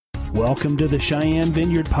Welcome to the Cheyenne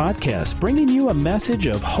Vineyard Podcast, bringing you a message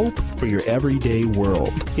of hope for your everyday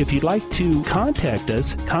world. If you'd like to contact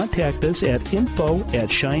us at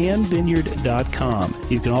info@cheyennevineyard.com.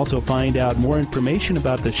 You can also find out more information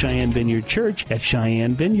about the Cheyenne Vineyard Church at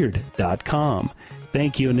cheyennevineyard.com.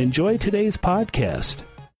 Thank you and enjoy today's podcast.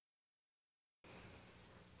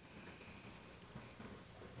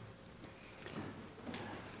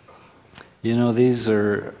 You know, these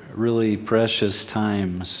are really precious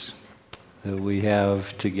times that we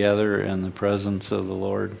have together in the presence of the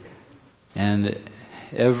Lord. And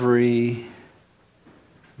every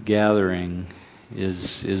gathering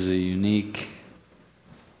is a unique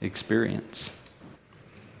experience.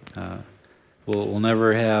 We'll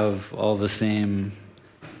never have all the same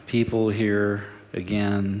people here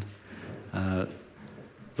again. The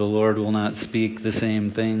Lord will not speak the same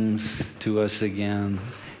things to us again.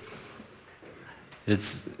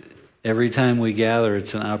 It's every time we gather,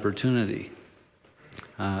 it's an opportunity.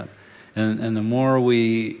 And the more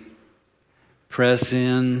we press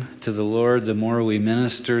in to the Lord, the more we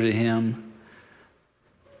minister to Him,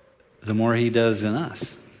 the more He does in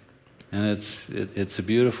us. And it's a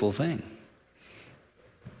beautiful thing.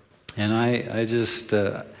 And I just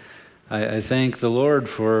thank the Lord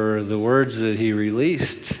for the words that He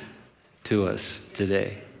released to us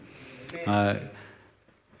today.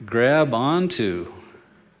 Grab onto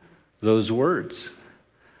those words.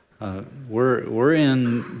 We're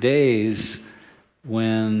in days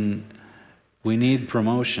when we need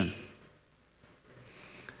promotion,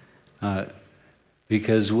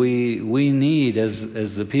 because we need,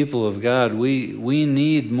 as the people of God, we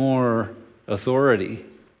need more authority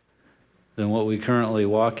than what we currently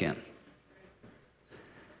walk in.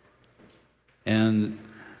 And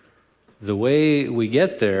the way we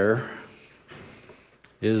get there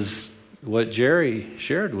is what Jerry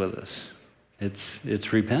shared with us.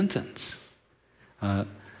 It's repentance. The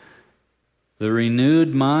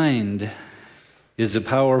renewed mind is a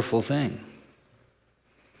powerful thing.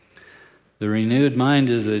 The renewed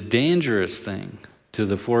mind is a dangerous thing to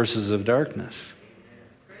the forces of darkness.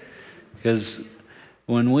 Because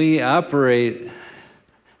when we operate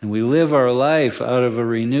and we live our life out of a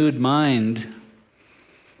renewed mind,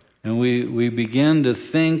 and we begin to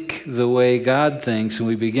think the way God thinks, and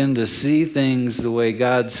we begin to see things the way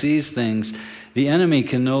God sees things, the enemy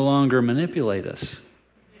can no longer manipulate us.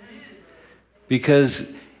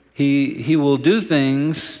 Because he will do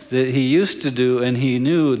things that he used to do, and he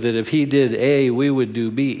knew that if he did A, we would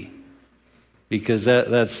do B. Because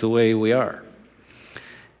that's the way we are.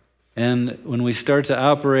 And when we start to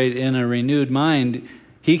operate in a renewed mind,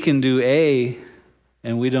 he can do A,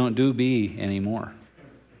 and we don't do B anymore.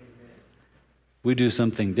 We do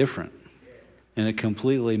something different, and it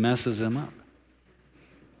completely messes him up.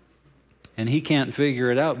 And he can't figure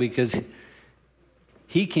it out because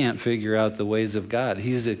he can't figure out the ways of God.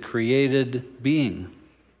 He's a created being.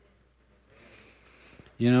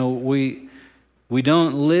 You know, we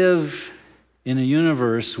don't live in a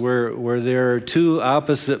universe where there are two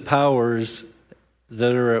opposite powers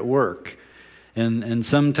that are at work. And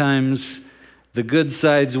sometimes the good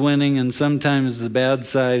side's winning, and sometimes the bad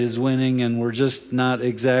side is winning, and we're just not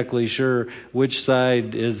exactly sure which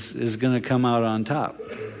side is going to come out on top.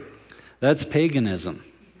 That's paganism.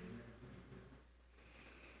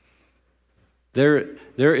 There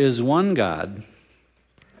is one God,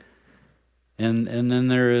 and then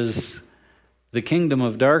there is the kingdom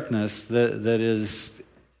of darkness that is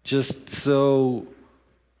just so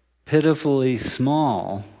pitifully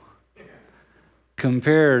small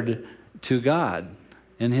compared to God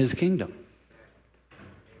and His kingdom.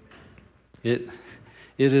 It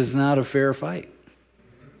is not a fair fight.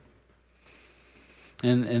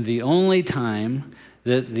 And the only time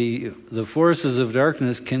that the forces of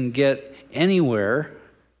darkness can get anywhere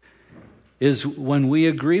is when we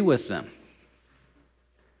agree with them.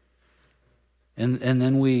 And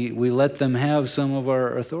then we let them have some of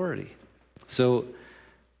our authority. So,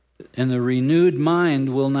 and the renewed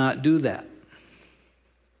mind will not do that.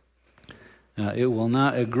 It will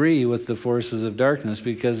not agree with the forces of darkness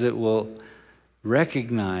because it will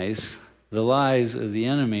recognize the lies of the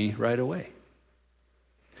enemy right away.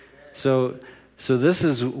 So this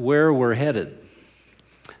is where we're headed.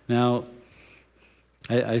 Now,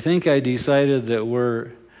 I think I decided that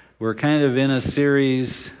we're kind of in a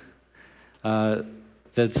series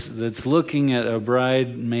that's looking at a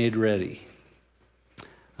bride made ready.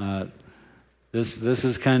 This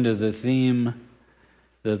is kind of the theme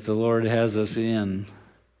that the Lord has us in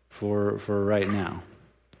for right now.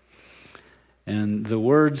 And the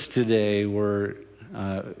words today were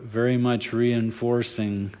very much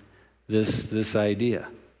reinforcing this idea.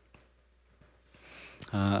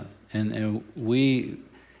 And we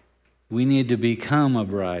need to become a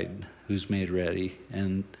bride who's made ready.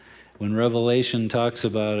 And when Revelation talks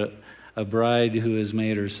about a bride who has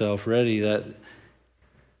made herself ready, that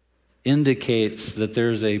indicates that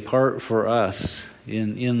there's a part for us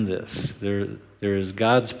in this. There is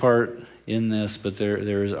God's part in this, but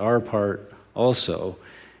there is our part also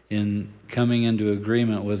in coming into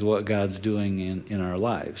agreement with what God's doing in our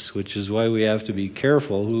lives, which is why we have to be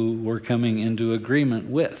careful who we're coming into agreement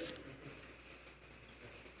with.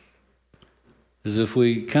 Because if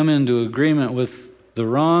we come into agreement with the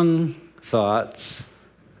wrong thoughts,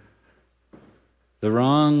 the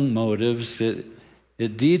wrong motives, it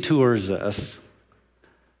detours us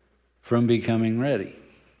from becoming ready,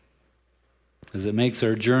 because it makes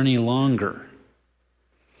our journey longer.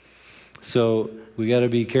 So we got to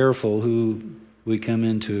be careful who we come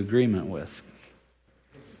into agreement with.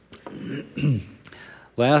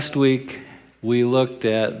 Last week we looked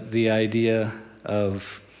at the idea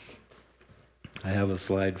of, I have a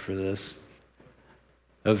slide for this,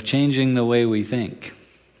 of changing the way we think.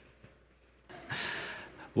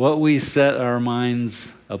 What we set our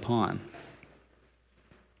minds upon.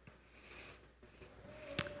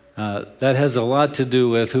 That has a lot to do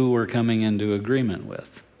with who we're coming into agreement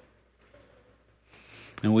with.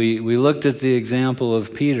 And we looked at the example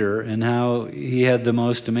of Peter and how he had the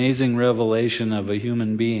most amazing revelation of a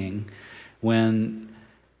human being when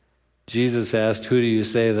Jesus asked, "Who do you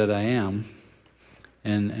say that I am?"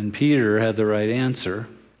 And Peter had the right answer.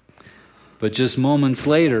 But just moments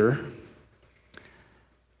later,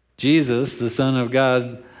 Jesus, the Son of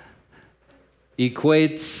God,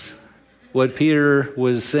 equates what Peter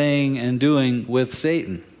was saying and doing with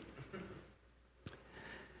Satan.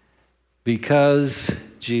 Because,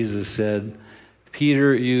 Jesus said,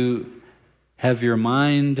 "Peter, you have your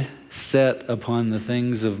mind set upon the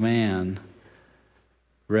things of man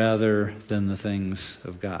rather than the things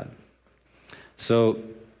of God." So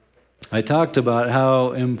I talked about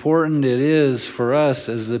how important it is for us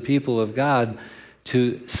as the people of God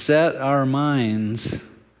to set our minds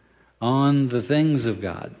on the things of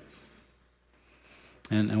God.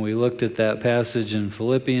 And we looked at that passage in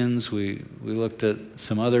Philippians. We looked at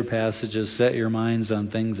some other passages. Set your minds on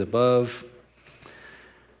things above,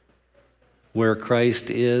 where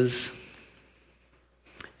Christ is.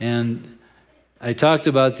 And I talked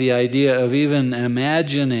about the idea of even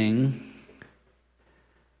imagining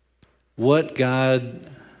what God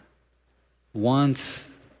wants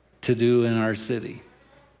to do in our city.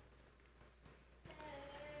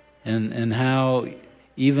 And how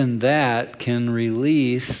even that can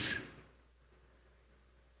release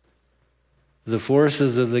the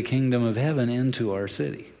forces of the kingdom of heaven into our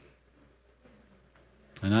city.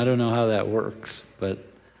 And I don't know how that works, but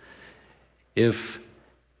if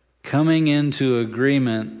coming into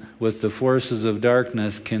agreement with the forces of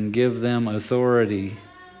darkness can give them authority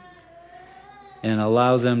and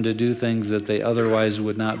allow them to do things that they otherwise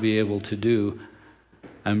would not be able to do,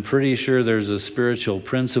 I'm pretty sure there's a spiritual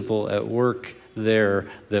principle at work there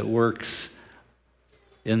that works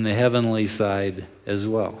in the heavenly side as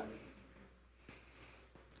well.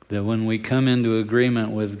 That when we come into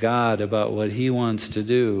agreement with God about what He wants to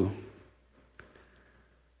do,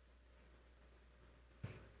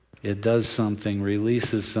 it does something,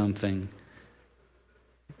 releases something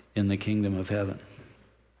in the kingdom of heaven.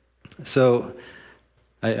 So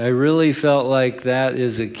I really felt like that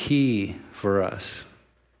is a key for us.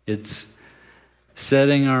 It's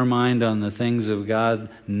setting our mind on the things of God,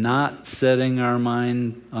 not setting our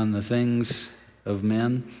mind on the things of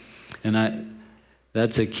men. And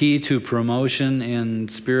that's a key to promotion in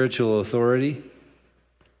spiritual authority.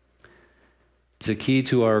 It's a key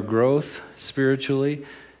to our growth spiritually.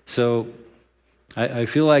 So I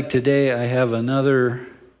feel like today I have another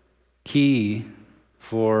key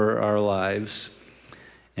for our lives.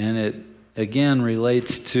 And it again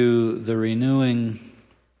relates to the renewing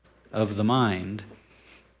of the mind.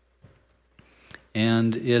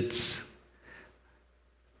 And it's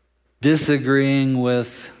disagreeing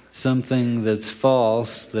with something that's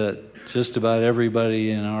false that just about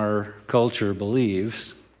everybody in our culture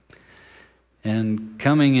believes, and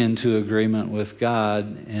coming into agreement with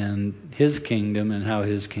God and His kingdom and how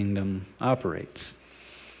His kingdom operates.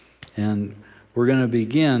 And we're going to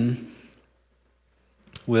begin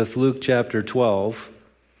with Luke chapter 12.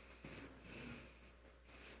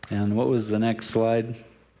 And what was the next slide?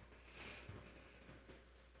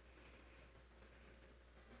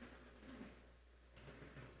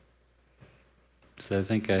 So I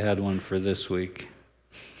think I had one for this week.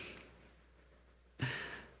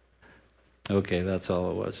 Okay, that's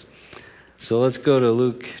all it was. So let's go to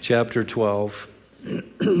Luke chapter 12.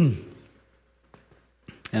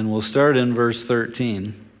 And we'll start in verse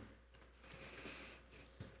 13.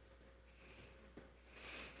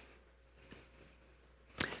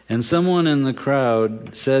 And someone in the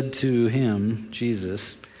crowd said to him,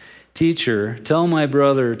 Jesus, "Teacher, tell my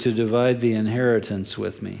brother to divide the inheritance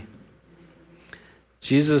with me."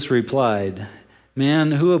 Jesus replied,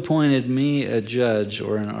 "Man, who appointed me a judge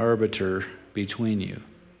or an arbiter between you?"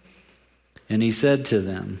 And he said to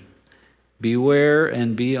them, "Beware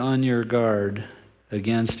and be on your guard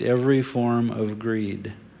against every form of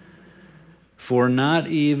greed. For not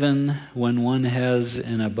even when one has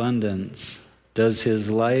an abundance does his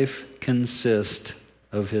life consist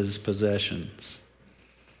of his possessions."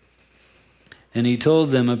 And he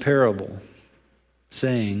told them a parable,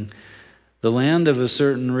 saying, "The land of a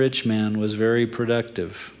certain rich man was very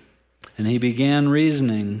productive, and he began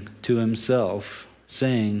reasoning to himself,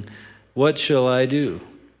 saying, 'What shall I do,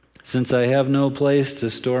 since I have no place to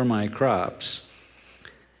store my crops?'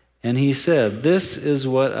 And he said, 'This is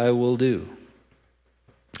what I will do.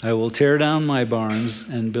 I will tear down my barns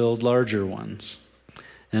and build larger ones,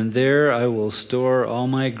 and there I will store all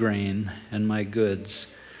my grain and my goods.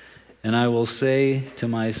 And I will say to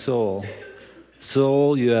my soul,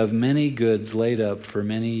 Soul, you have many goods laid up for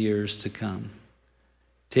many years to come.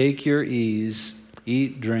 Take your ease,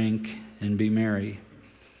 eat, drink, and be merry.'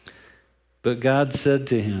 But God said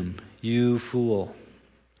to him, 'You fool,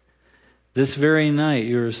 this very night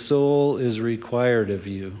your soul is required of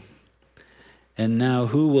you. And now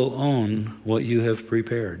who will own what you have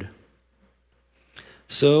prepared?'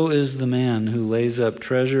 So is the man who lays up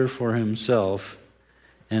treasure for himself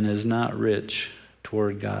and is not rich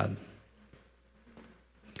toward God."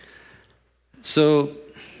 So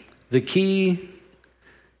the key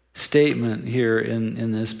statement here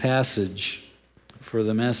in this passage for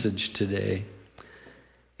the message today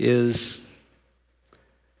is,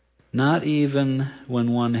 not even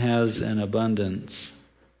when one has an abundance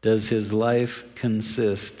does his life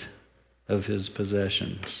consist of his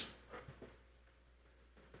possessions.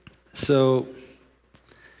 So,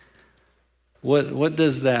 what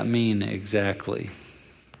does that mean exactly?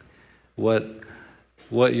 What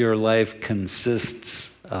your life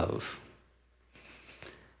consists of?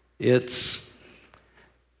 It's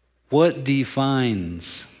what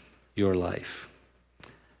defines your life,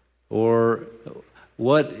 or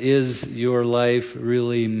what is your life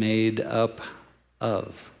really made up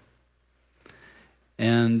of?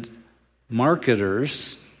 And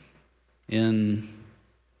marketers in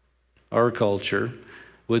our culture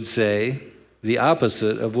would say the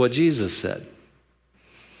opposite of what Jesus said.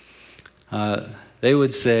 They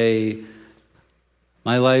would say,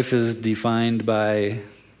 my life is defined by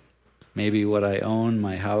maybe what I own,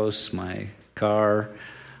 my house, my car.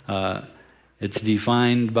 It's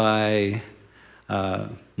defined by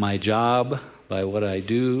my job, by what I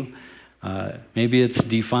do. Maybe it's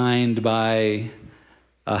defined by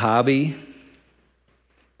a hobby,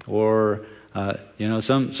 or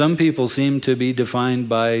some people seem to be defined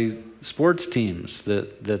by sports teams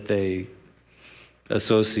that they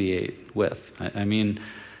associate with. I mean,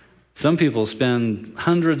 some people spend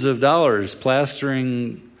hundreds of dollars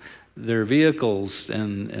plastering their vehicles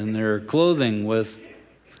and their clothing with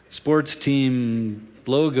sports team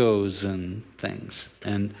logos and things,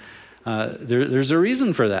 and there's a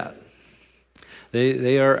reason for that.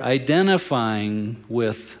 They are identifying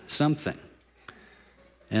with something.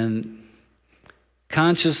 And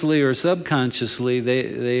consciously or subconsciously,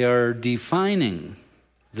 they are defining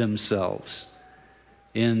themselves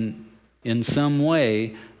in some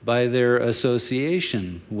way by their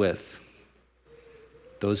association with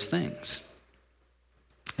those things.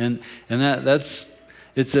 And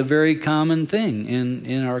it's a very common thing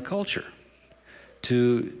in our culture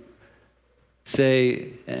to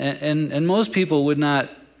say, and most people would not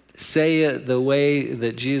say it the way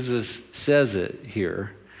that Jesus says it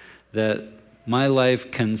here, that my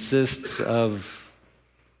life consists of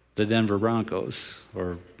the Denver Broncos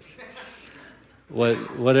or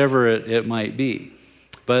whatever it might be.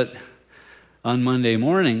 But on Monday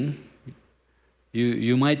morning,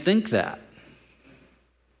 you might think that.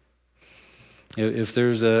 If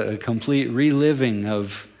there's a complete reliving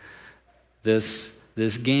of this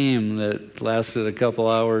game that lasted a couple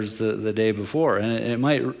hours the day before, and it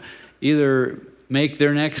might either make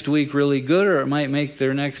their next week really good or it might make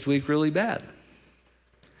their next week really bad,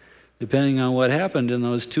 depending on what happened in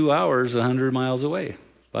those 2 hours 100 miles away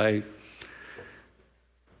by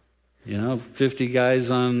 50 guys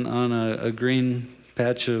on a green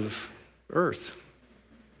patch of earth.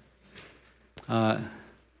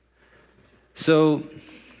 So,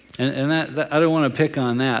 and that I don't want to pick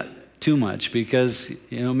on that too much because,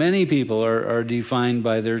 many people are defined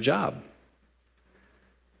by their job.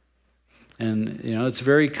 And, it's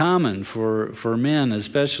very common for men,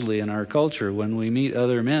 especially in our culture, when we meet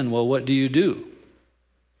other men, well, what do you do?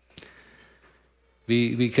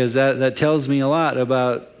 Because that tells me a lot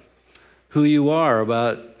about who you are,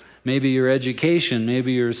 about maybe your education,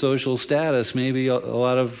 maybe your social status, maybe a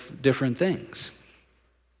lot of different things.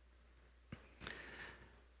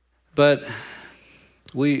 But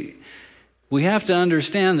we have to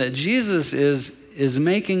understand that Jesus is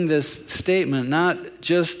making this statement not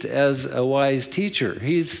just as a wise teacher.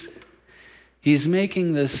 He's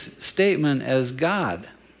making this statement as God,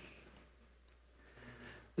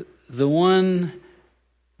 the one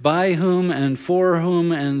by whom and for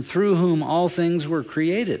whom and through whom all things were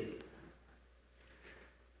created.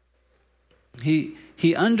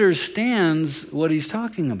 He understands what he's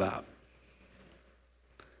talking about.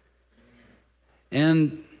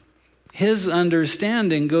 And his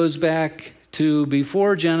understanding goes back to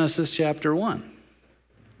before Genesis chapter 1.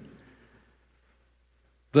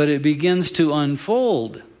 But it begins to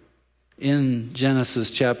unfold in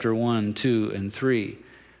Genesis chapter 1, 2, and 3,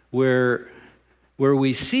 where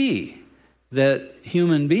we see that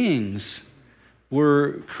human beings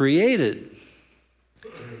were created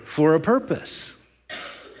for a purpose.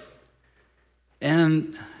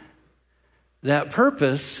 And that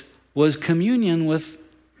purpose was communion with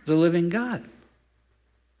the living God.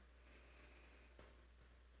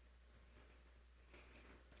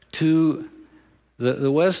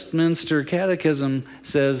 The Westminster Catechism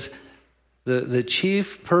says the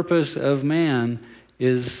chief purpose of man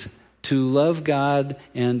is to love God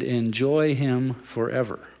and enjoy Him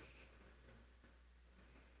forever.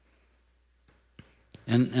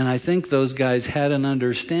 And I think those guys had an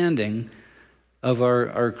understanding of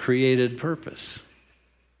our created purpose.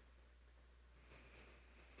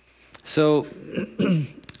 So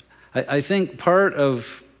I think part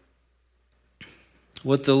of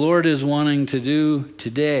what the Lord is wanting to do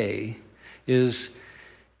today is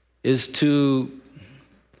to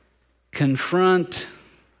confront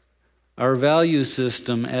our value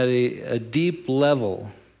system at a deep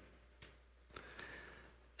level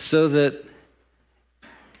so that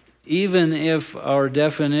even if our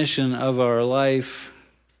definition of our life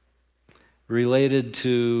related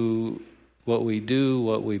to what we do,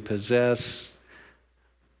 what we possess,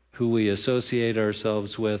 who we associate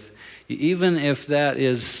ourselves with, even if that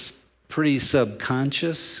is pretty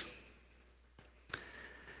subconscious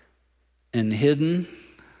and hidden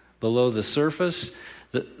below the surface,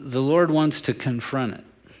 the Lord wants to confront it.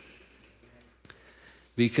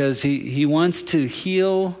 Because He wants to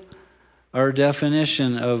heal our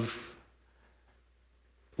definition of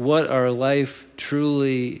what our life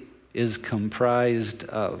truly is comprised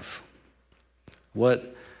of.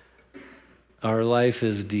 What our life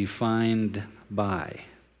is defined by.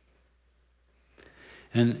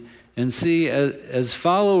 And see, as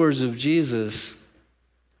followers of Jesus,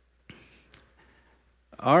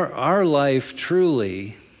 our life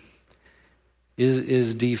truly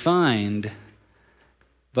is defined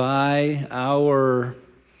by our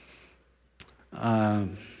I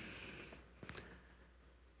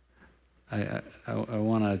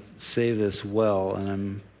want to say this well, and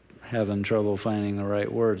I'm having trouble finding the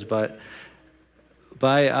right words, but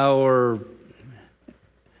by our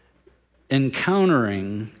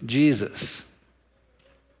encountering Jesus.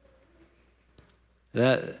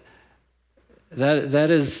 It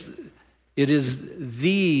is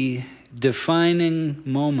the defining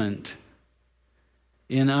moment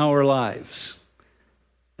in our lives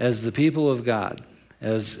as the people of God,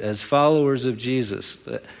 as followers of Jesus.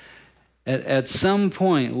 At some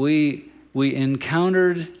point we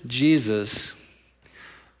encountered Jesus,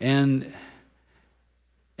 and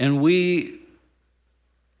we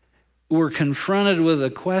were confronted with a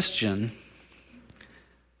question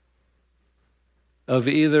of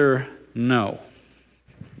either no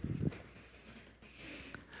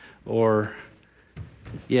or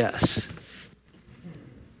yes.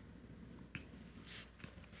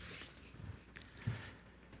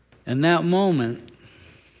 And that moment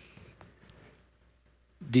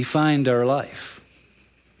defined our life.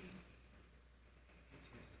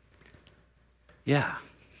 Yeah.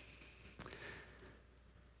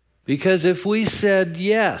 Because if we said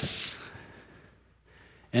yes,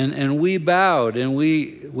 and we bowed, and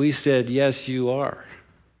we said, yes, you are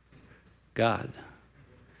God.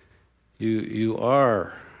 You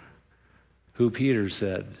are who Peter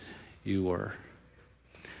said you were.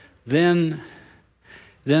 Then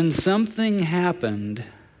something happened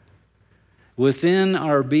within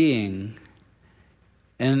our being,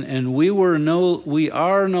 And we are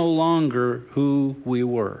no longer who we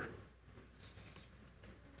were.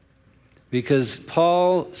 Because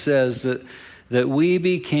Paul says that we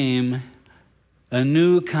became a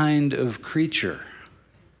new kind of creature.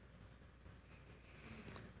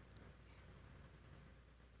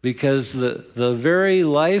 Because the very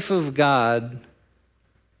life of God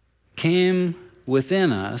came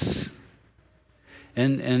within us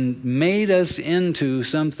and made us into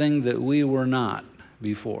something that we were not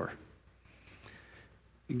before,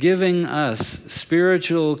 giving us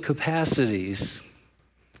spiritual capacities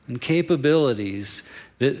and capabilities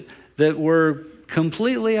that were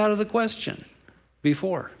completely out of the question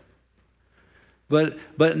before. But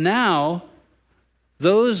now,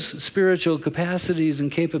 those spiritual capacities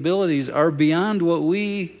and capabilities are beyond what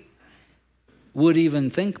we would even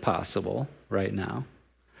think possible right now.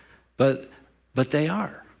 But they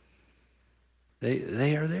are.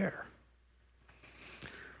 They are there.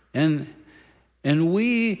 And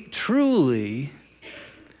we truly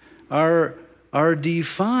are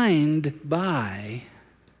defined by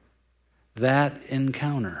that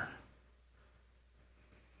encounter.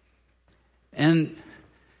 And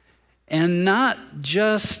not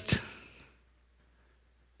just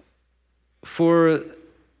for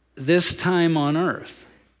this time on earth.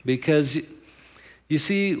 Because you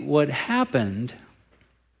see, what happened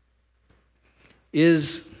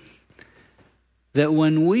is that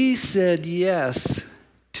when we said yes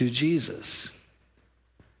to Jesus,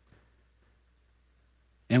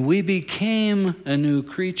 and we became a new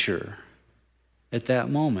creature at that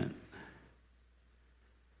moment,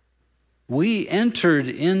 we entered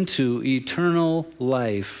into eternal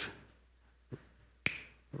life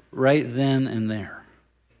right then and there.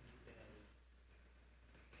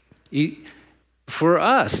 For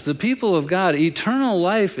us, the people of God, eternal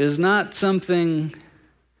life is not something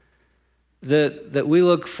that we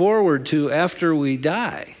look forward to after we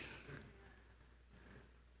die.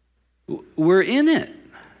 We're in it.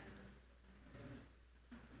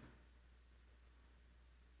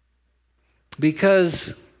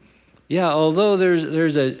 Because, although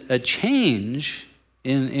there's a change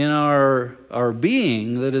in our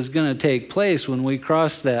being that is going to take place when we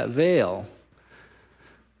cross that veil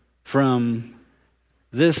from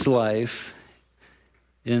this life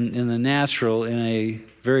in the natural, in a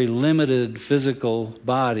very limited physical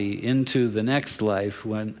body, into the next life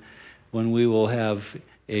when we will have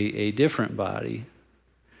a different body,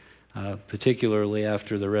 particularly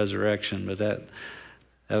after the resurrection. But that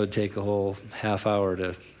would take a whole half hour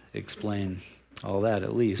to explain all that,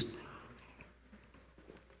 at least.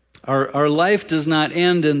 Our life does not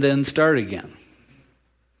end and then start again,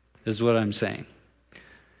 is what I'm saying.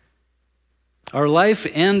 Our life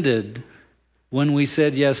ended when we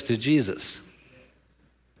said yes to Jesus.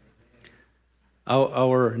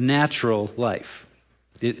 Our natural life.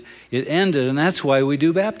 It ended, and that's why we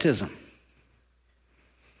do baptism.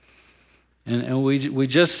 And we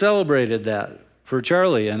just celebrated that for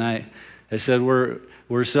Charlie, and I said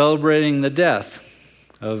we're celebrating the death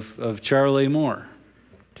of Charlie Moore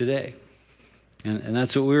today. And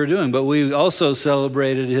that's what we were doing. But we also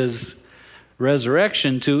celebrated his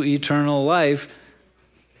resurrection to eternal life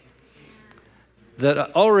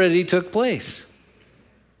that already took place.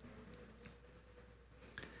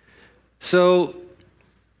 So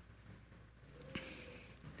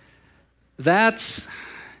this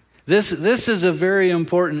is a very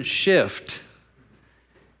important shift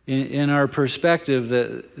in our perspective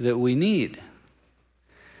that we need.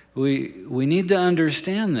 We need to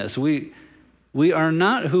understand this. We are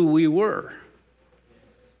not who we were.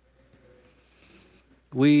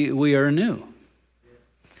 We are new.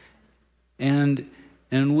 And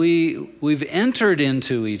we've entered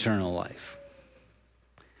into eternal life.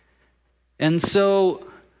 And so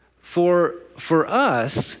for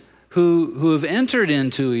us who have entered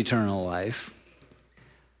into eternal life,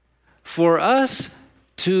 for us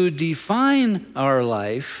to define our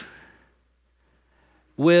life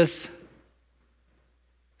with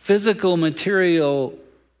physical material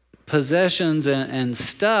possessions and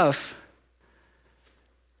stuff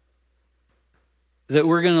that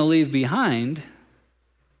we're going to leave behind,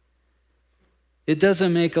 it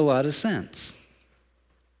doesn't make a lot of sense.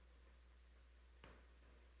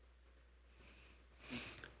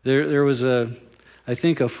 There was I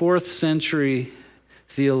think a 4th century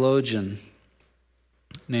theologian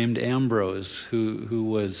named Ambrose who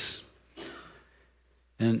was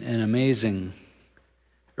an amazing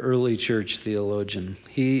early church theologian.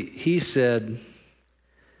 He said,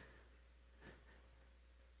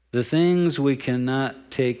 "The things we cannot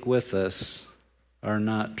take with us are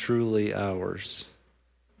not truly ours."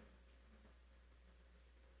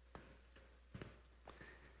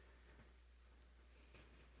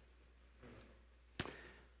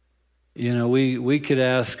 we could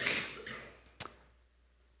ask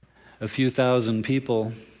a few thousand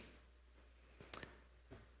people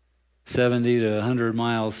 70 to 100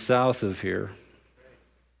 miles south of here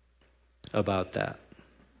about that.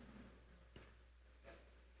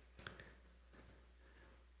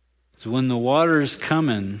 So when the water's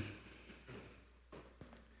coming,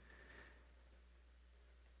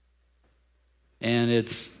 and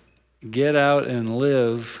it's get out and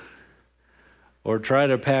live, or try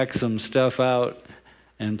to pack some stuff out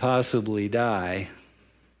and possibly die,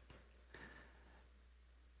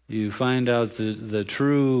 you find out the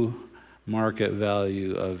true market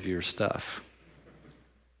value of your stuff.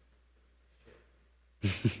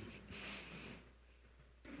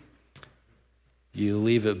 You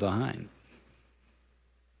leave it behind.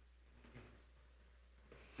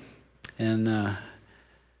 And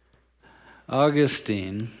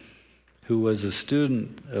Augustine, who was a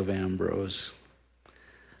student of Ambrose,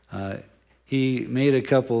 he made a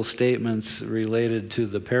couple statements related to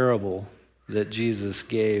the parable that Jesus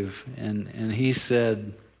gave, and he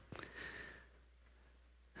said,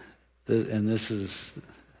 and this is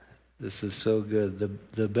so good,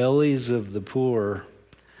 the bellies of the poor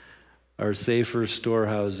are safer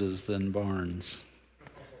storehouses than barns.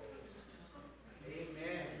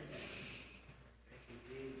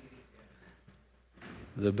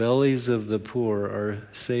 The bellies of the poor are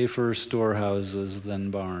safer storehouses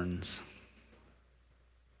than barns.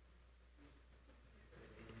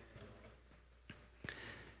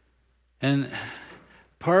 And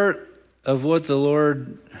part of what the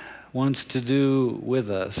Lord wants to do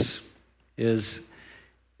with us is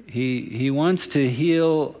He wants to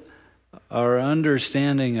heal our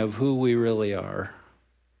understanding of who we really are.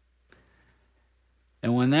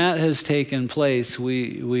 And when that has taken place,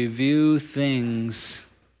 we view things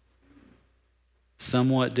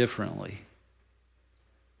somewhat differently.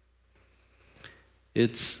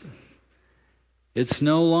 It's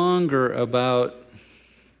no longer about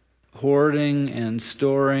hoarding and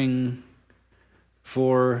storing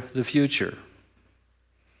for the future.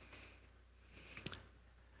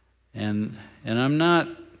 And I'm not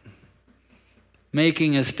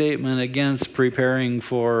making a statement against preparing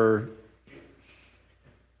for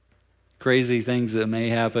crazy things that may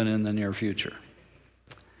happen in the near future.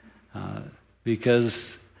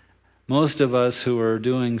 Because most of us who are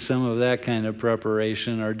doing some of that kind of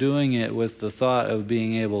preparation are doing it with the thought of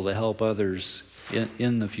being able to help others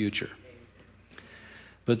in the future.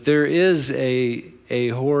 But there is a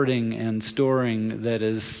hoarding and storing that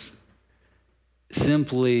is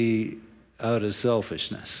simply out of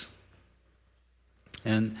selfishness.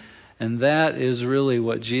 And that is really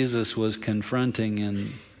what Jesus was confronting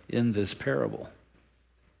in this parable.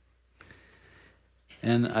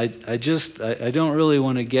 And I don't really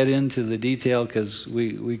want to get into the detail because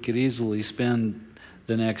we could easily spend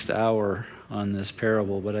the next hour on this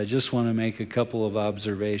parable, but I just want to make a couple of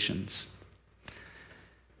observations.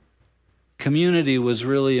 Community was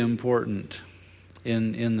really important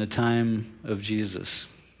in the time of Jesus.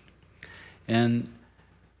 And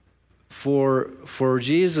for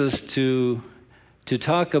Jesus to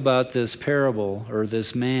talk about this parable, or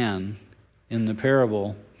this man in the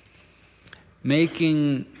parable,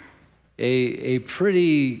 making a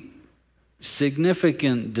pretty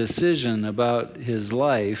significant decision about his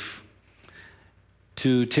life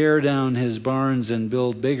to tear down his barns and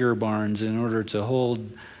build bigger barns in order to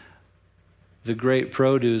hold the great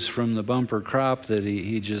produce from the bumper crop that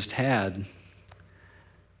he just had.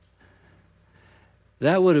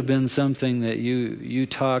 That would have been something that you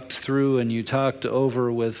talked through and you talked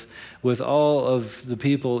over with all of the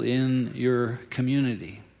people in your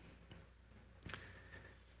community.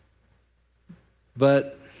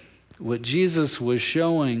 But what Jesus was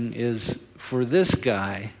showing is, for this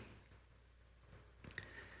guy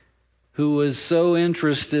who was so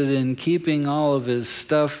interested in keeping all of his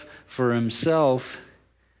stuff for himself,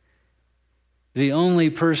 the only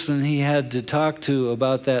person he had to talk to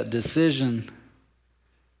about that decision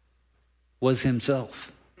was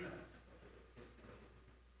himself.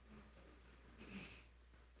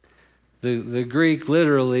 The Greek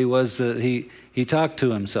literally was that he talked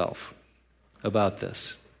to himself about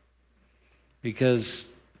this, because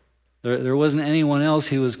there wasn't anyone else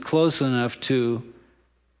he was close enough to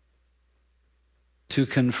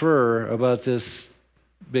confer about this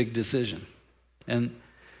big decision. And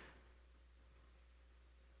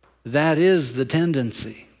that is the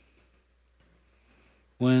tendency.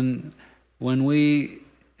 When we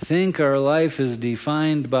think our life is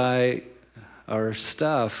defined by our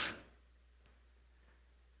stuff,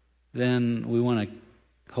 then we want to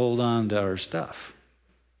hold on to our stuff.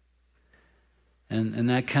 And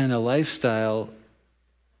that kind of lifestyle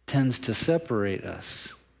tends to separate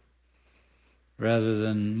us rather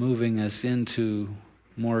than moving us into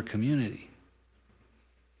more community.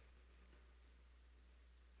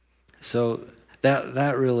 So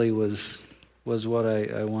that really was what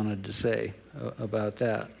I wanted to say about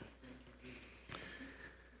that.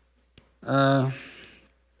 I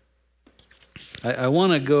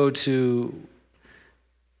want to go to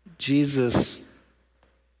Jesus'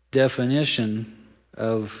 definition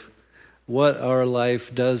of what our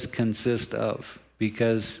life does consist of,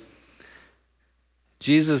 because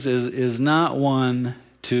Jesus is not one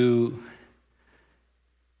to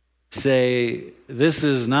say, this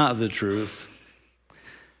is not the truth,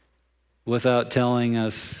 without telling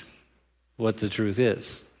us what the truth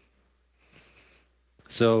is.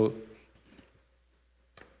 So,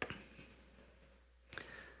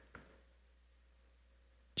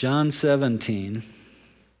 John 17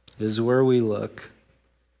 is where we look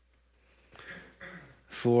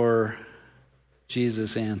for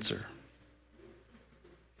Jesus' answer.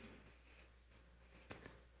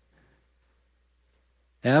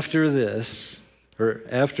 After this, or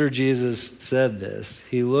after Jesus said this,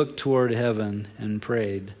 he looked toward heaven and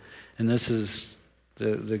prayed. And this is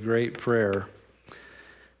the great prayer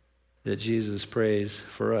that Jesus prays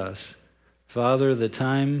for us. Father, the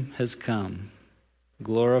time has come.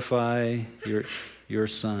 Glorify your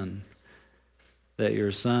Son, that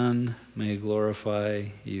your Son may glorify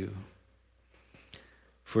you.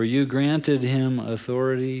 For you granted him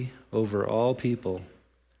authority over all people,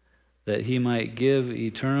 that he might give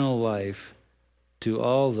eternal life to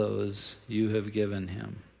all those you have given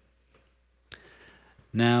him.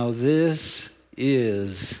 Now this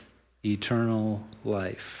is eternal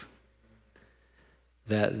life,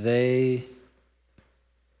 that they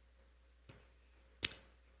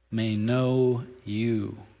may know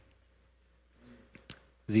you,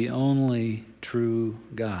 the only true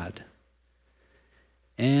God,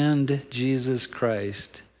 and Jesus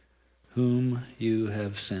Christ, whom you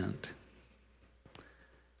have sent.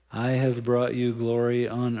 I have brought you glory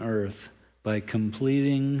on earth by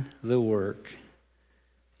completing the work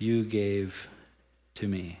you gave to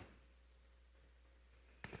me.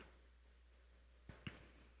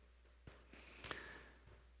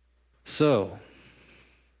 So,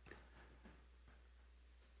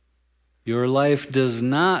 your life does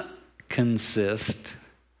not consist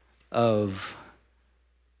of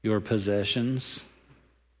your possessions,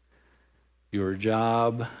 your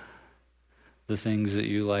job, the things that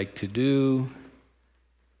you like to do,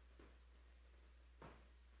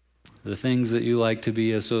 the things that you like to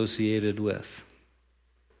be associated with.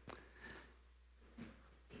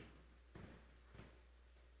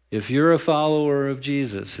 If you're a follower of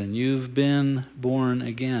Jesus and you've been born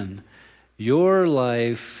again, your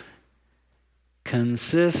life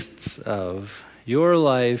your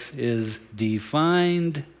life is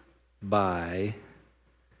defined by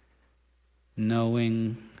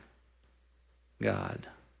knowing God.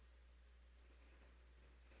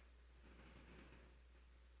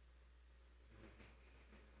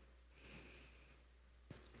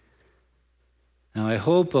 Now, I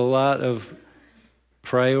hope a lot of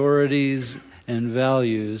priorities and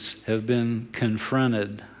values have been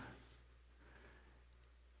confronted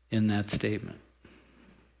in that statement.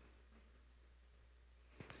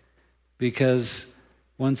 Because,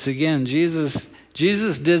 once again, Jesus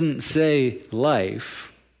didn't say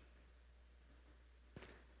life,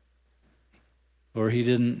 or he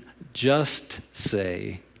didn't just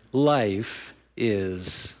say life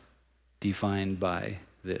is defined by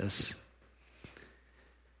this.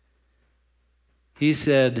 He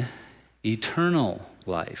said eternal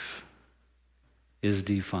life is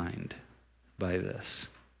defined by this.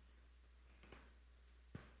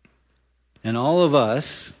 And all of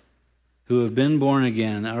us who have been born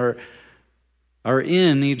again are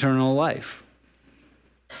in eternal life.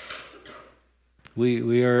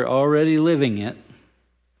 We are already living it.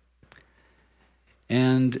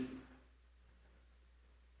 And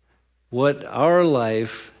what our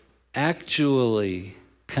life actually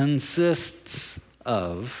consists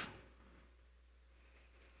of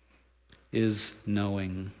is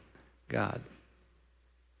knowing God.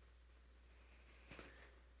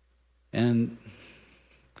 And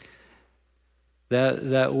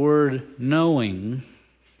that word knowing,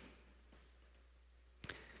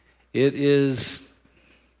 it is,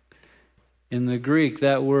 in the Greek,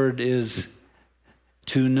 that word is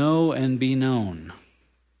to know and be known.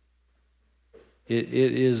 It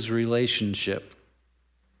is relationship.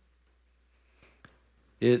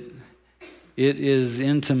 It is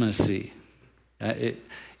intimacy. It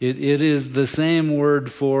is the same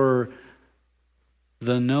word for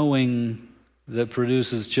the knowing that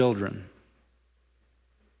produces children.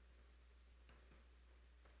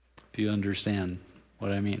 If you understand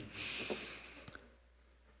what I mean.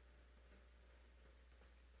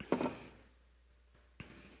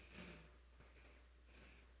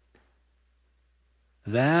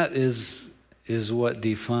 That is what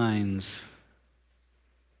defines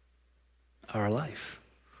our life.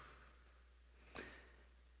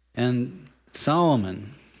 And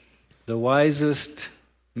Solomon, the wisest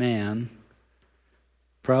man,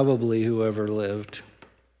 probably who ever lived,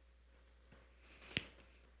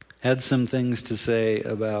 had some things to say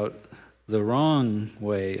about the wrong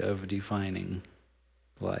way of defining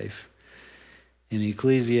life. In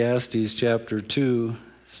Ecclesiastes chapter 2,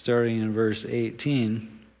 starting in verse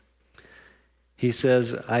 18, he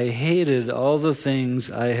says, I hated all the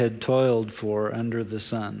things I had toiled for under the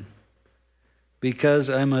sun, because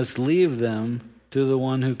I must leave them to the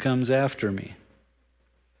one who comes after me.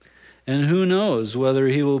 And who knows whether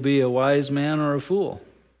he will be a wise man or a fool?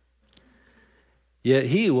 Yet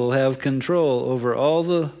he will have control over all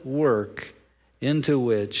the work into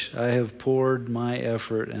which I have poured my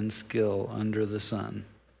effort and skill under the sun.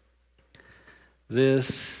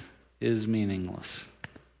 This is meaningless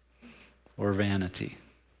or vanity.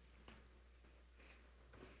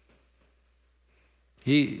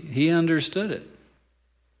 He understood it.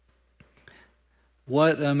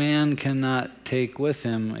 What a man cannot take with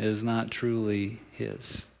him is not truly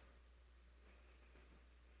his.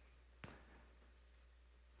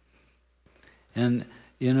 And,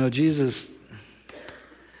 Jesus'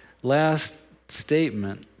 last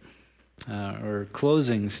statement, or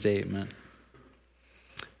closing statement,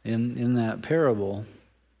 in that parable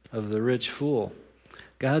of the rich fool,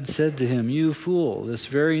 God said to him, you fool, this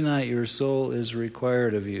very night your soul is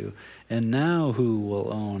required of you, and now who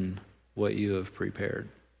will own what you have prepared?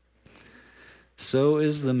 So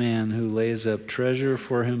is the man who lays up treasure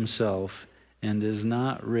for himself and is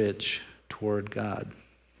not rich toward God.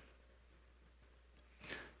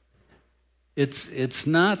 It's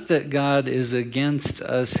not that God is against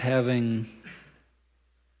us having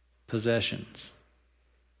possessions.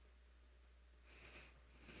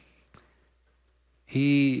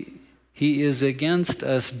 He is against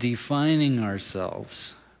us defining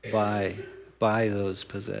ourselves by those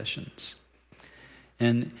possessions.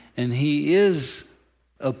 And he is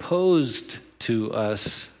opposed to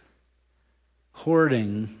us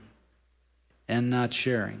hoarding and not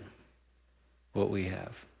sharing what we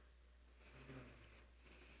have.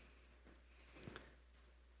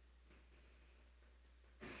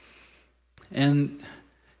 And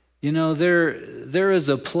there is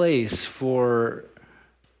a place for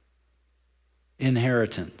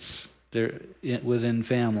inheritance there within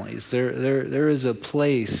families. There is a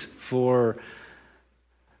place for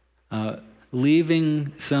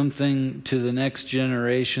leaving something to the next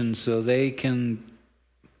generation so they can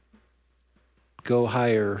go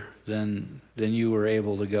higher than you were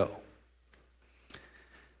able to go.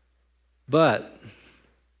 But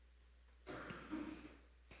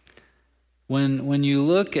when you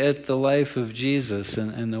look at the life of Jesus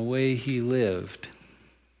and the way he lived,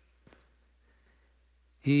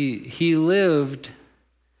 he lived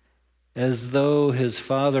as though his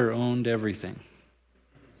Father owned everything,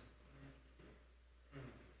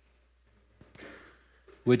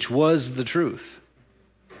 which was the truth.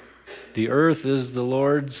 The earth is the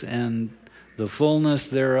Lord's and the fullness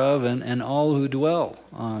thereof, and all who dwell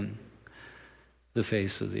on the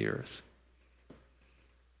face of the earth.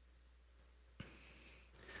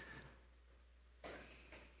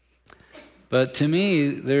 But to me,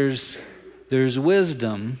 there's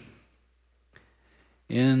wisdom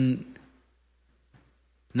in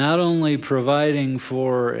not only providing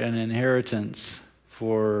for an inheritance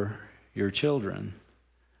for your children,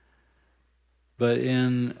 but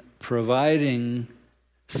in providing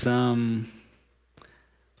some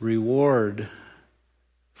reward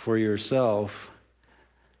for yourself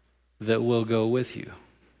that will go with you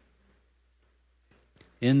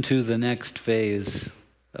into the next phase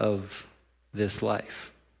of this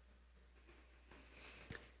life.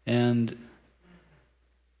 And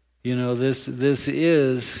this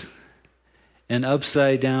is an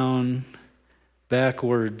upside down,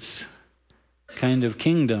 backwards kind of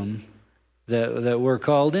kingdom that we're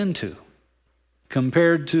called into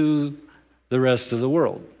compared to the rest of the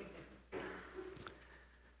world.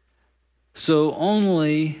 So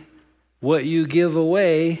only what you give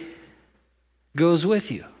away goes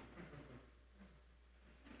with you.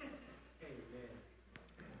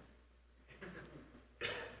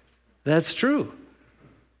 That's true.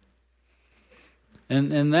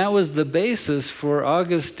 And that was the basis for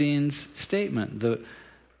Augustine's statement.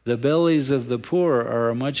 The bellies of the poor are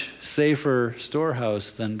a much safer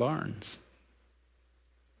storehouse than barns.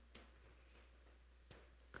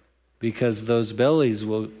 Because those bellies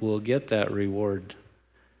will get that reward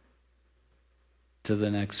to the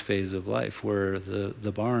next phase of life, where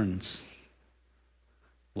the barns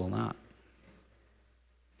will not.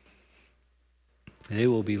 They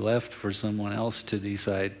will be left for someone else to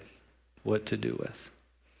decide what to do with.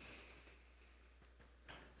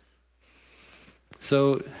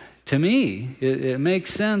 So, to me, it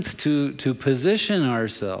makes sense to position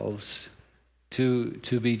ourselves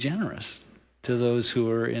to be generous to those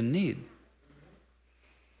who are in need.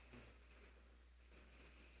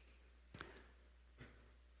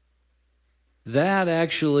 That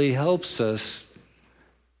actually helps us.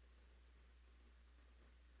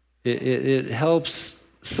 It helps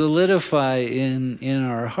solidify in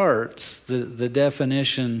our hearts the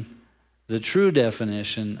definition, the true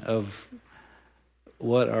definition of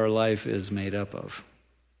what our life is made up of.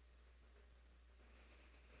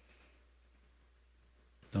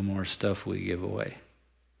 The more stuff we give away.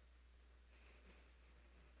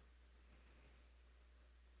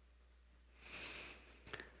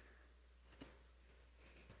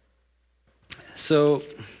 So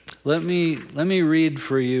let me read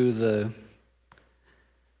for you the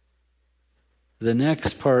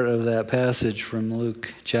next part of that passage from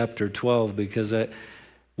Luke chapter 12, because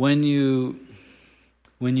when you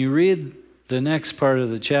read the next part of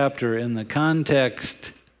the chapter in the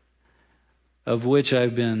context of which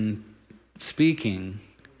I've been speaking,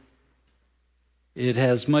 it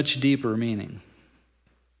has much deeper meaning.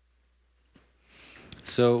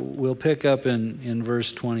 So we'll pick up in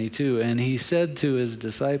verse 22. And he said to his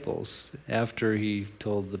disciples, after he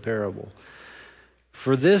told the parable,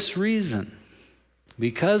 "For this reason,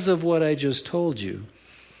 because of what I just told you,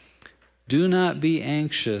 do not be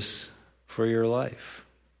anxious for your life,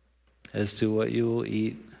 as to what you will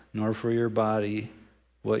eat, nor for your body,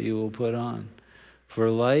 what you will put on. For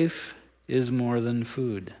life is more than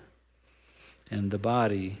food, and the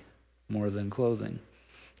body more than clothing.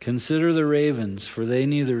 Consider the ravens, for they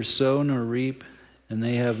neither sow nor reap, and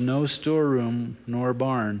they have no storeroom nor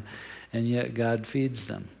barn, and yet God feeds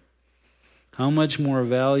them. How much more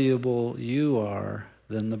valuable you are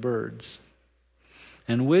than the birds.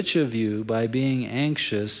 And which of you, by being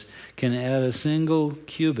anxious, can add a single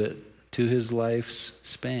cubit to his life's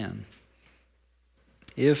span?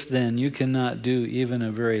 If then you cannot do even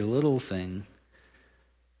a very little thing,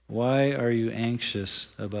 why are you anxious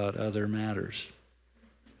about other matters?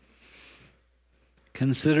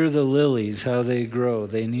 Consider the lilies, how they grow.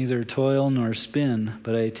 They neither toil nor spin,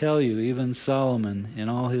 but I tell you, even Solomon in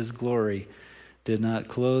all his glory did not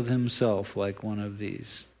clothe himself like one of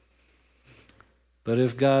these. But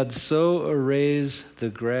if God so arrays the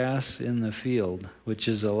grass in the field, which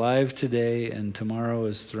is alive today and tomorrow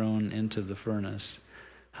is thrown into the furnace,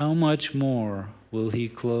 how much more will he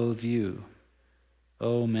clothe you,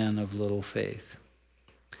 O men of little faith?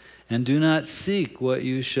 And do not seek what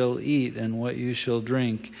you shall eat and what you shall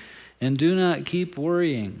drink, and do not keep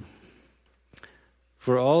worrying.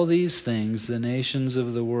 For all these things the nations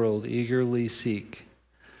of the world eagerly seek.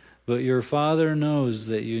 But your Father knows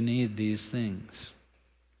that you need these things.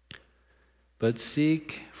 But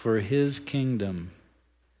seek for his kingdom,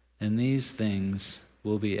 and these things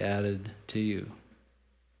will be added to you.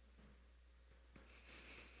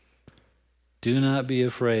 Do not be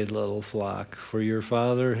afraid, little flock, for your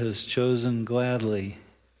Father has chosen gladly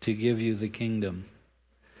to give you the kingdom.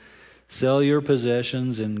 Sell your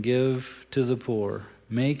possessions and give to the poor.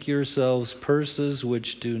 Make yourselves purses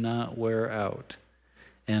which do not wear out,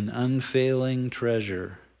 an unfailing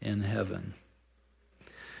treasure in heaven,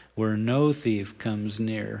 where no thief comes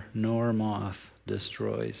near, nor moth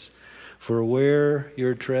destroys. For where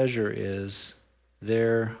your treasure is,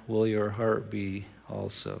 there will your heart be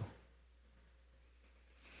also.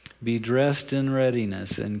 Be dressed in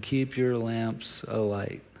readiness and keep your lamps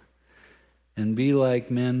alight. And be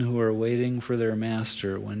like men who are waiting for their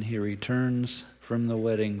master when he returns from the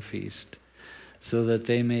wedding feast, so that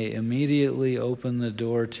they may immediately open the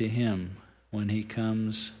door to him when he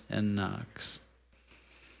comes and knocks.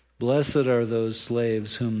 Blessed are those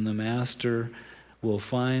slaves whom the master will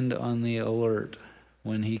find on the alert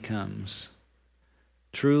when he comes.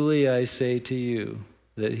 Truly I say to you,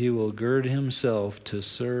 that he will gird himself to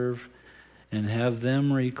serve and have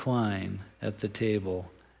them recline at the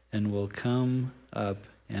table, and will come up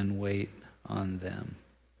and wait on them.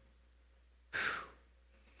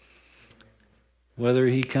 Whether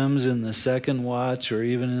he comes in the second watch or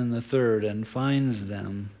even in the third and finds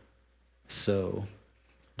them so,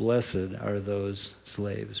 Blessed are those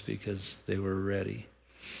slaves, because they were ready.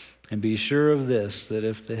 And be sure of this, that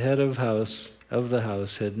if the head of the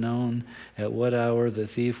house had known at what hour the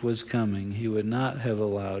thief was coming, he would not have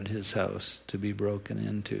allowed his house to be broken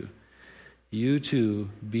into. You too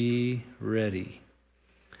be ready,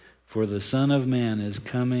 for the Son of Man is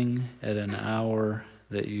coming at an hour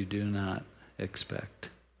that you do not expect.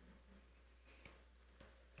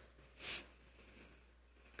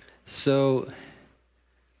 So,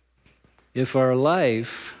 if our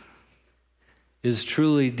life is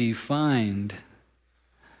truly defined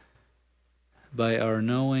by our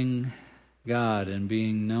knowing God and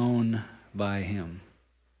being known by Him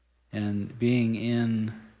and being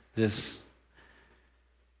in this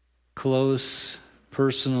close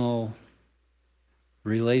personal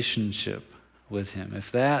relationship with Him, if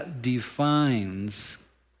that defines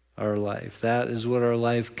our life, that is what our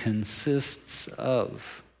life consists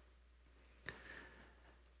of,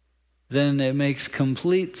 then it makes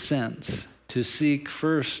complete sense to seek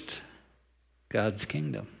first God's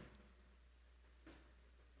kingdom.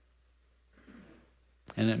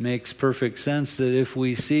 And it makes perfect sense that if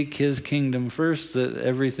we seek His kingdom first, that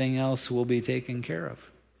everything else will be taken care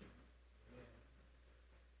of.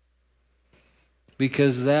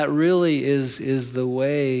 Because that really is the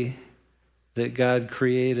way that God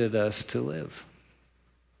created us to live.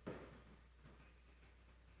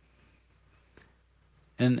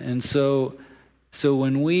 And so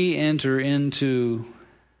when we enter into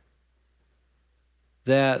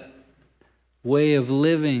that way of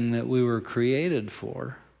living that we were created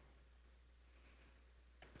for,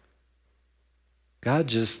 God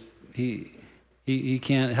just, He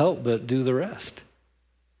can't help but do the rest.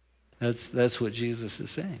 That's what Jesus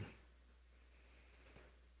is saying.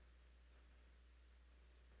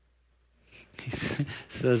 He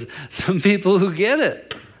says, some people who get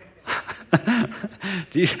it.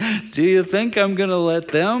 Do you think I'm going to let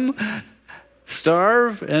them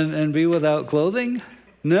starve and be without clothing?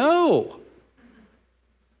 No.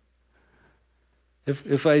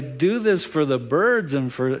 If I do this for the birds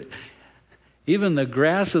and for even the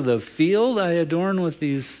grass of the field I adorn with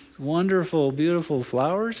these wonderful, beautiful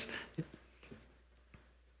flowers,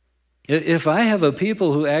 if I have a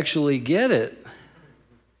people who actually get it,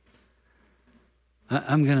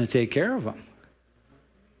 I'm going to take care of them.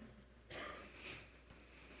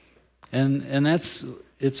 And it's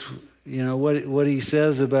what he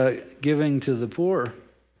says about giving to the poor.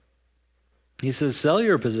 He says, sell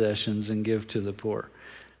your possessions and give to the poor.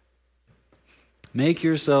 Make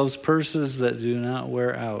yourselves purses that do not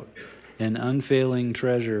wear out, an unfailing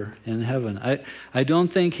treasure in heaven. I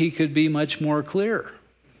don't think he could be much more clear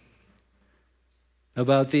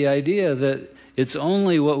about the idea that it's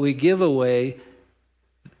only what we give away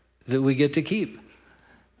that we get to keep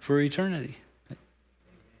for eternity.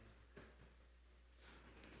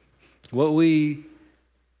 What we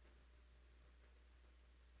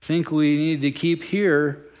think we need to keep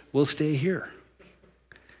here will stay here.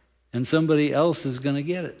 And somebody else is going to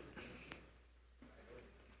get it.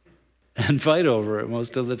 And fight over it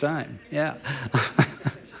most of the time. Yeah.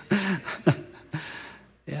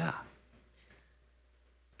 Yeah.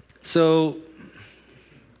 So,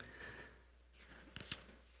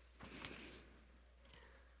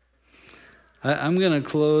 I'm going to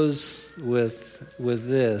close with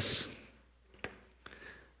this.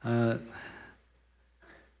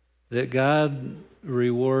 That God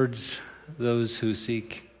rewards those who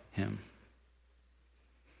seek Him.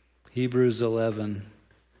 Hebrews 11,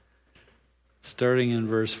 starting in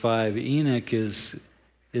verse 5. Enoch is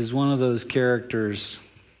one of those characters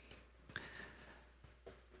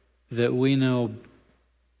that we know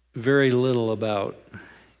very little about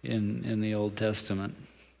in the Old Testament.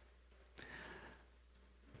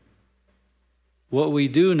 What we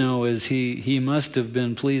do know is he must have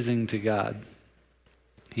been pleasing to God.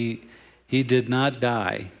 He did not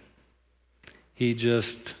die. He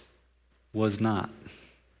just was not,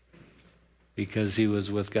 because he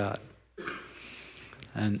was with God.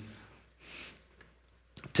 And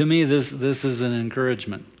to me, this is an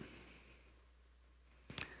encouragement.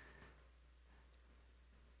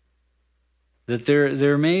 That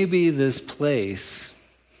there may be this place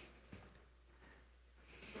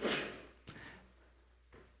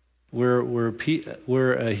where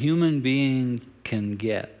a human being can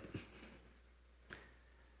get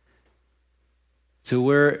to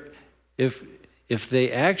where if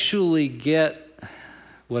they actually get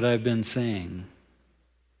what I've been saying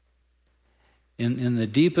in the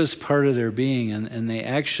deepest part of their being, and they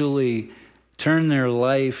actually turn their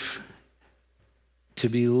life to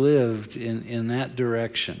be lived in that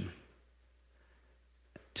direction,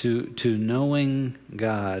 to knowing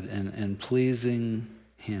God and pleasing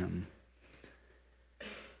Him,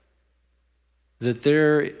 that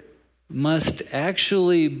there must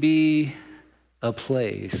actually be a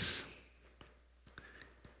place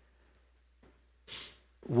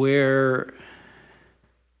where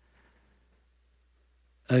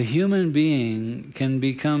a human being can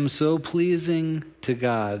become so pleasing to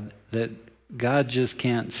God that God just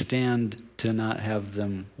can't stand to not have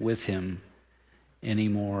them with Him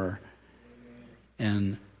anymore.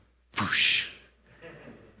 And whoosh,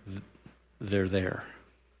 they're there.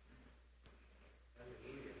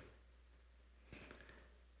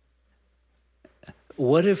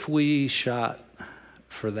 What if we shot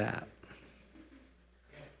for that?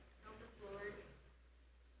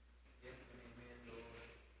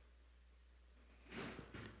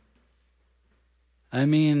 I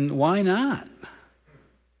mean, why not?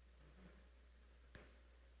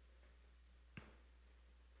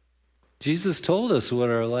 Jesus told us what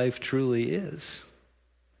our life truly is.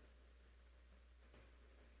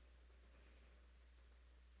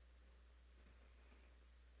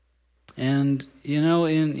 And,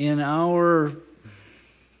 in our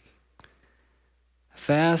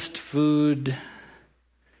fast food,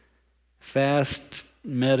 fast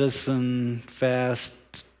medicine, fast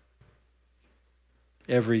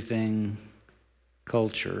everything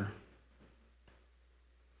culture,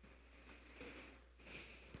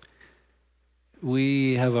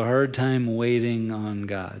 we have a hard time waiting on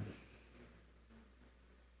God.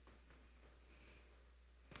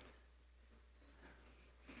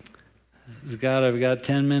 God, I've got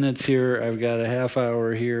 10 minutes here, I've got a half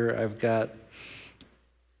hour here, I've got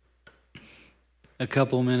a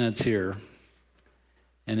couple minutes here.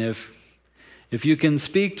 And if you can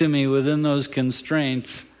speak to me within those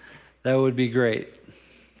constraints, that would be great.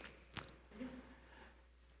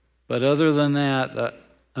 But other than that,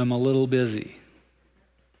 I'm a little busy.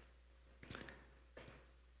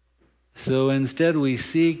 So instead we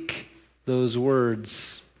seek those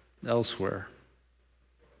words elsewhere.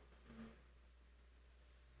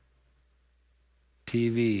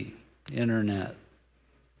 TV, internet,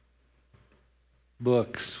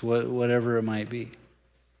 books, whatever it might be.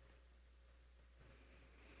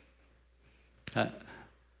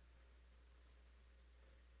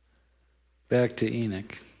 Back to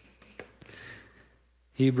Enoch.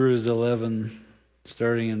 Hebrews 11,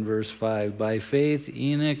 starting in verse 5. By faith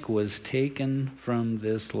Enoch was taken from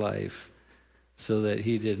this life so that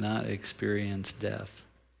he did not experience death.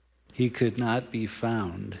 He could not be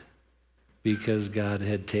found because God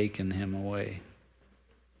had taken him away.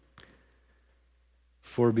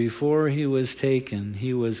 For before he was taken,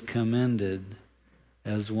 he was commended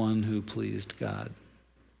as one who pleased God.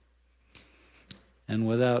 And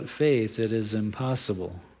without faith, it is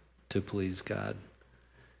impossible to please God,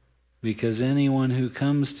 because anyone who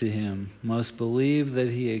comes to him must believe that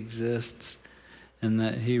he exists and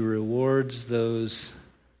that he rewards those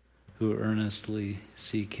who earnestly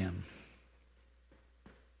seek him.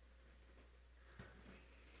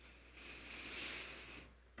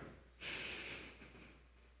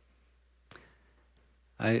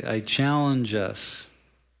 I challenge us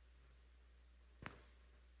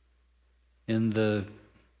in the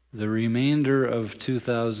remainder of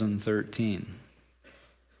 2013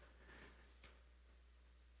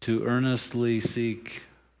 to earnestly seek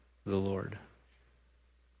the Lord,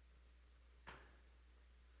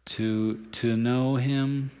 to know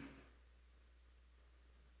Him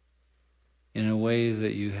in a way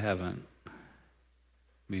that you haven't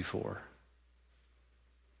before.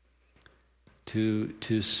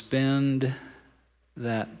 To spend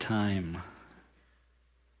that time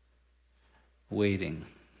waiting.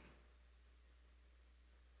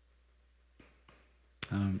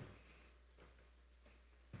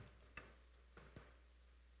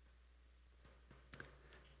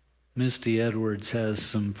 Misty Edwards has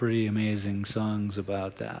some pretty amazing songs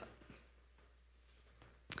about that.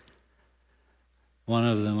 One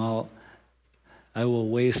of them, I will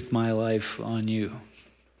waste my life on you.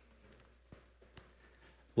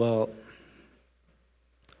 Well,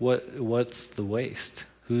 what's the waste?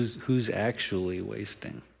 Who's actually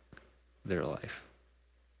wasting their life?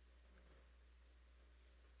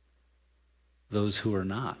 Those who are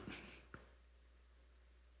not.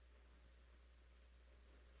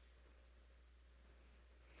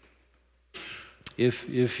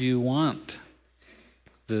 If you want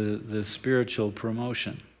the spiritual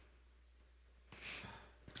promotion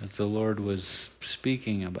that the Lord was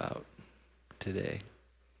speaking about today,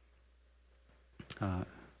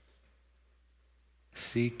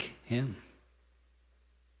 seek Him.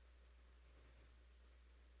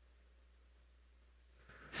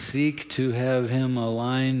 Seek to have him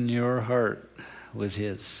align your heart with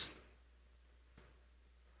his.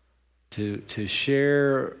 To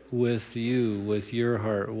share with you, with your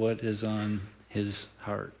heart, what is on his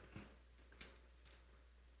heart.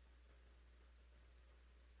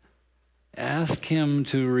 Ask him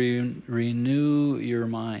to renew your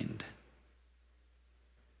mind,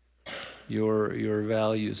 your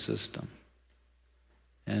value system,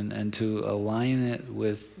 and to align it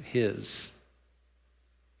with his.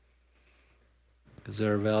 Because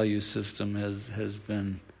our value system has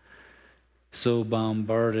been so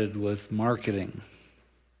bombarded with marketing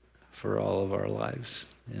for all of our lives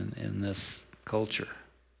in this culture.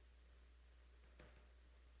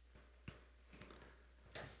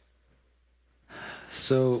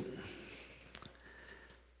 So,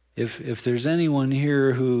 if there's anyone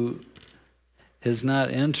here who has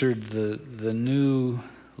not entered the new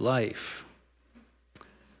life,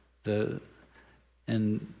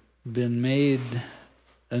 and been made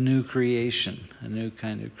a new creation, a new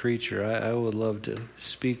kind of creature, I would love to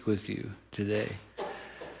speak with you today.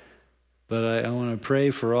 But I want to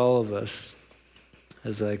pray for all of us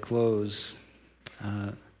as I close,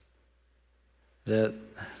 that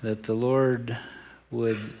the Lord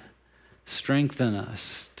would strengthen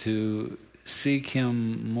us to seek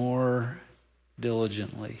him more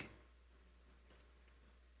diligently.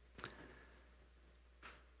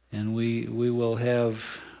 And we will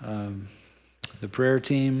have the prayer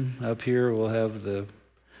team up here. We'll have the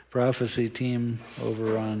prophecy team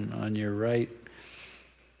over on your right.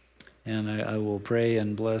 And I will pray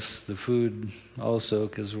and bless the food also,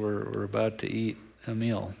 because we're about to eat a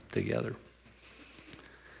meal together.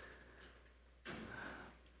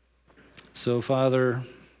 So, Father,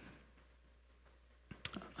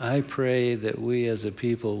 I pray that we as a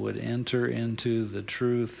people would enter into the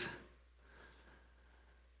truth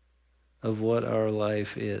of what our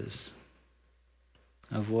life is,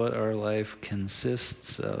 of what our life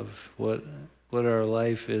consists of, what our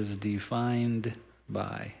life is defined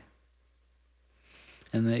by.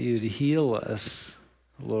 And that you'd heal us,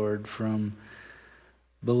 Lord, from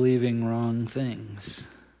believing wrong things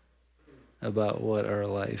about what our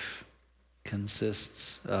life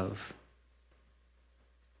consists of.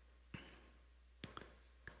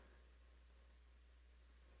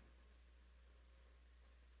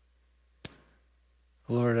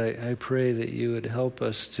 Lord, I pray that you would help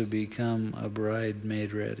us to become a bride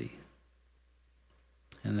made ready,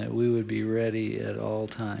 and that we would be ready at all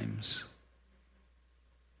times.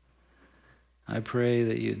 I pray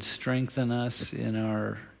that you'd strengthen us in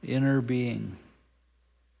our inner being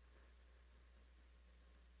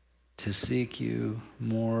to seek you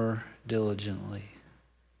more diligently,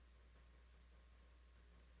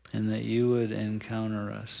 and that you would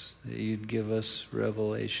encounter us, that you'd give us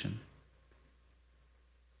revelation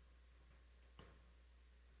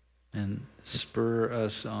and spur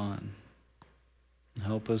us on.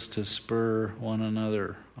 Help us to spur one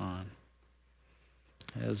another on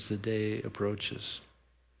as the day approaches.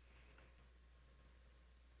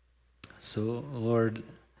 So, Lord,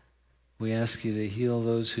 we ask you to heal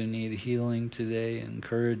those who need healing today,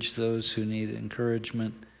 encourage those who need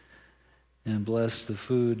encouragement, and bless the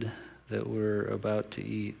food that we're about to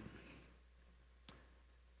eat.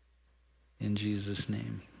 In Jesus'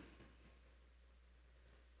 name.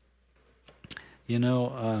 You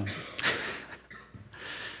know,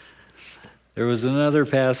 there was another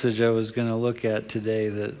passage I was going to look at today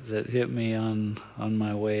that hit me on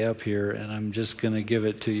my way up here, and I'm just going to give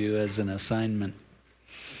it to you as an assignment.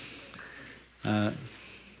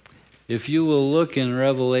 If you will look in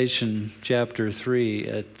Revelation chapter 3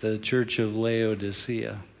 at the church of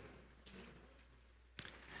Laodicea,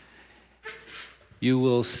 you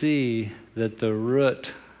will see that the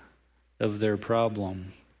root of their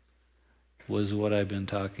problem was what I've been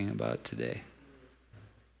talking about today.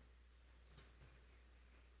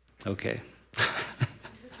 Okay.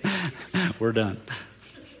 We're done.